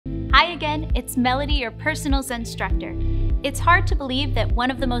Hi again, it's Melody, your personal Zen instructor. It's hard to believe that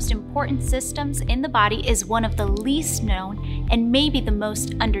one of the most important systems in the body is one of the least known and maybe the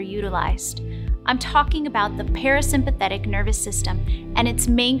most underutilized. I'm talking about the parasympathetic nervous system and its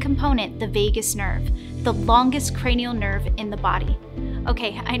main component, the vagus nerve, the longest cranial nerve in the body.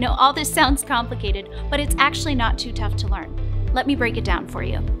 Okay, I know all this sounds complicated, but it's actually not too tough to learn. Let me break it down for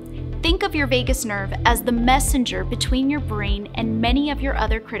you. Think of your vagus nerve as the messenger between your brain and many of your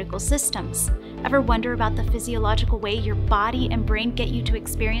other critical systems. Ever wonder about the physiological way your body and brain get you to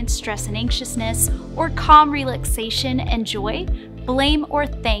experience stress and anxiousness, or calm relaxation and joy? Blame or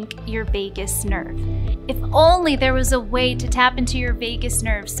thank your vagus nerve. If only there was a way to tap into your vagus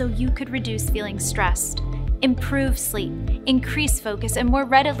nerve so you could reduce feeling stressed, improve sleep, increase focus, and more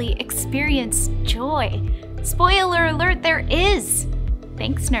readily experience joy. Spoiler alert, there is!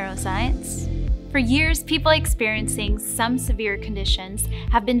 Thanks, Neuroscience. For years, people experiencing some severe conditions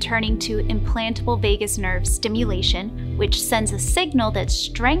have been turning to implantable vagus nerve stimulation, which sends a signal that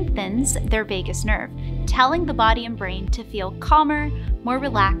strengthens their vagus nerve, telling the body and brain to feel calmer, more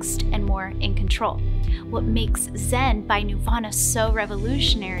relaxed, and more in control. What makes Zen by Nirvana so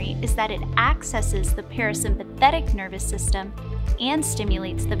revolutionary is that it accesses the parasympathetic nervous system and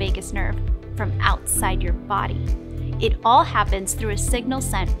stimulates the vagus nerve from outside your body. It all happens through a signal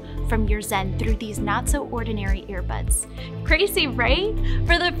sent from your Zen through these not-so-ordinary earbuds. Crazy, right?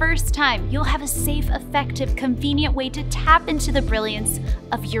 For the first time, you'll have a safe, effective, convenient way to tap into the brilliance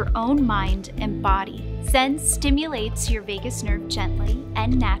of your own mind and body. Zen stimulates your vagus nerve gently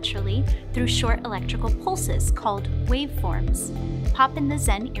and naturally through short electrical pulses called waveforms. Pop in the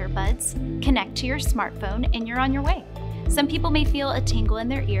Zen earbuds, connect to your smartphone, and you're on your way. Some people may feel a tingle in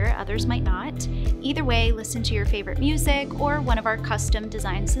their ear, others might not. Either way, listen to your favorite music or one of our custom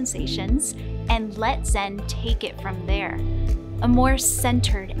designed sensations and let Zen take it from there. A more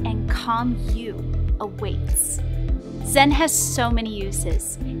centered and calm you awaits. Zen has so many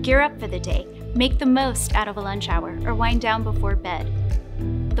uses. Gear up for the day, make the most out of a lunch hour, or wind down before bed.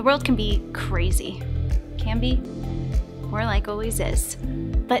 The world can be crazy. Can be. More like always is.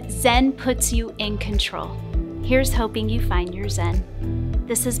 But Zen puts you in control. Here's hoping you find your Zen.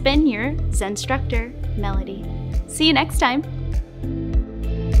 This has been your Zen instructor, Melody. See you next time.